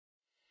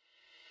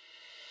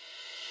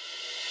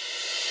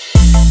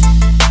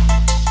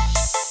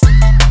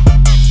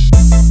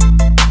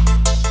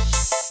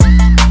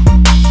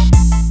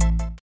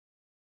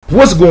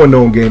What's going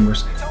on,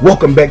 gamers?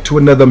 Welcome back to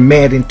another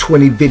Madden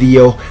 20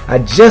 video. I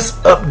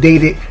just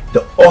updated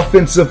the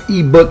offensive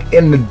ebook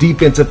and the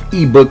defensive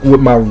ebook with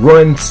my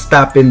run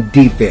stopping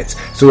defense.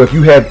 So if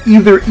you have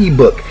either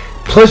ebook,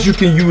 plus you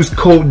can use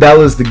code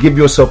dollars to give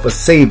yourself a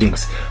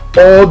savings.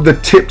 All the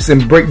tips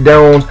and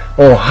breakdowns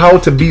on how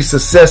to be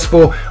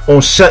successful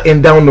on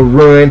shutting down the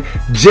run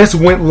just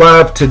went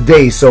live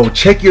today. So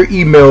check your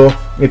email.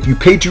 If you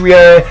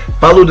Patreon,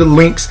 follow the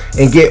links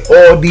and get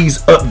all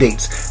these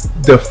updates.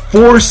 The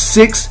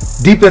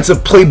 4-6 defensive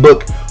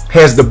playbook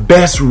has the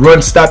best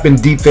run stopping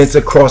defense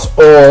across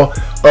all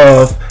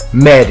of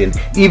Madden.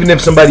 Even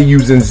if somebody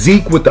using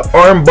Zeke with the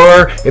arm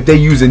bar, if they're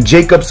using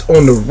Jacobs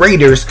on the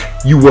Raiders,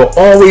 you will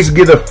always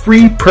get a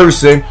free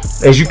person.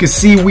 As you can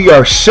see, we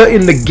are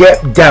shutting the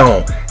gap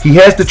down. He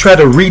has to try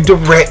to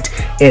redirect,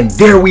 and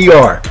there we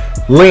are,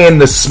 laying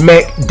the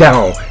smack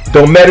down.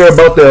 Don't matter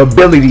about the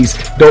abilities,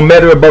 don't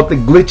matter about the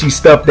glitchy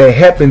stuff that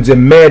happens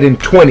in Madden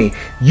 20.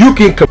 You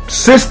can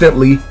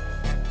consistently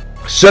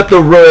shut the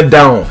run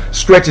down.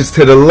 Stretches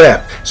to the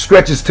left,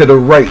 stretches to the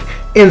right,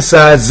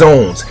 inside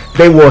zones.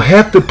 They will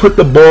have to put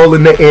the ball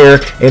in the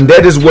air, and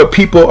that is what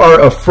people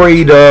are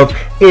afraid of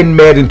in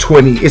Madden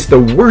 20. It's the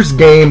worst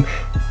game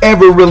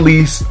ever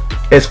released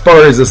as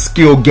far as a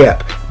skill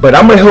gap. But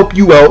I'm going to help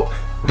you out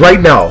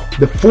right now.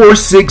 The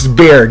 4-6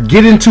 bear.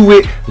 Get into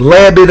it,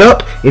 lab it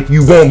up. If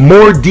you want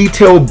more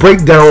detailed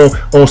breakdown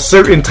on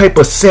certain type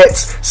of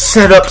sets,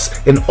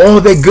 setups, and all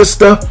that good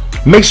stuff,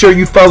 make sure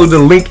you follow the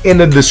link in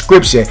the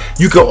description.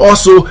 You can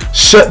also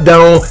shut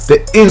down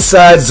the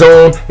inside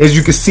zone. As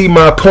you can see,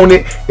 my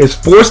opponent is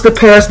forced to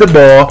pass the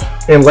ball,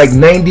 and like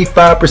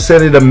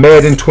 95% of the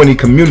Madden 20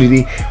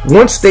 community,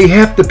 once they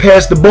have to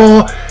pass the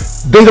ball,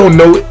 they don't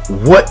know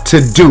what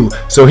to do.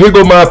 So here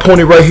go my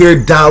opponent right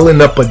here,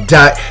 dialing up a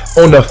dot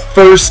on the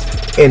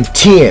 1st and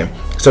 10.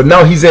 So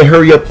now he's in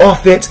hurry up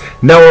offense.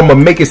 Now I'm gonna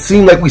make it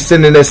seem like we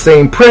sending that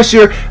same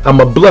pressure. I'm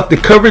gonna bluff the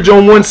coverage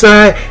on one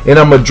side, and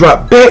I'm gonna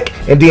drop back,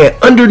 and then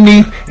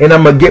underneath, and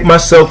I'm gonna get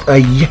myself a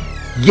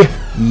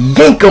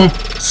yank 'em.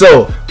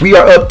 So we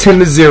are up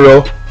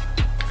 10-0.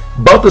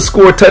 About to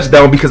score a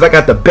touchdown because I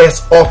got the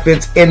best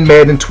offense in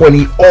Madden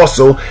 20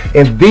 also.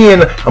 And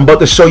then I'm about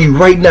to show you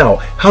right now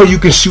how you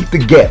can shoot the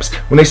gaps.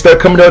 When they start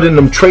coming out in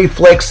them trade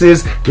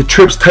flexes, the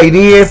trips tight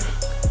end,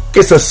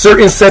 it's a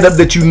certain setup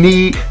that you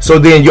need, so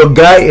then your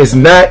guy is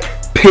not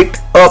picked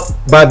up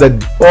by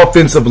the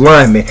offensive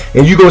lineman.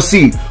 And you're going to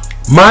see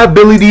my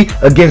ability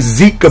against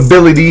Zeke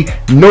ability,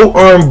 no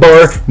arm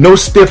bar, no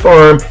stiff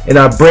arm, and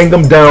I bring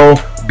them down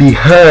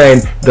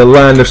behind the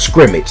line of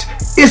scrimmage.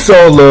 It's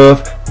all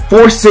love.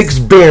 4-6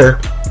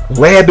 bear.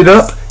 Lab it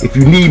up. If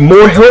you need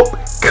more help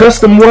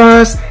custom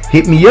wise,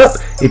 hit me up.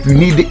 If you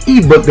need the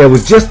ebook that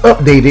was just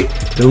updated,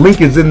 the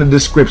link is in the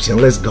description.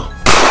 Let's go.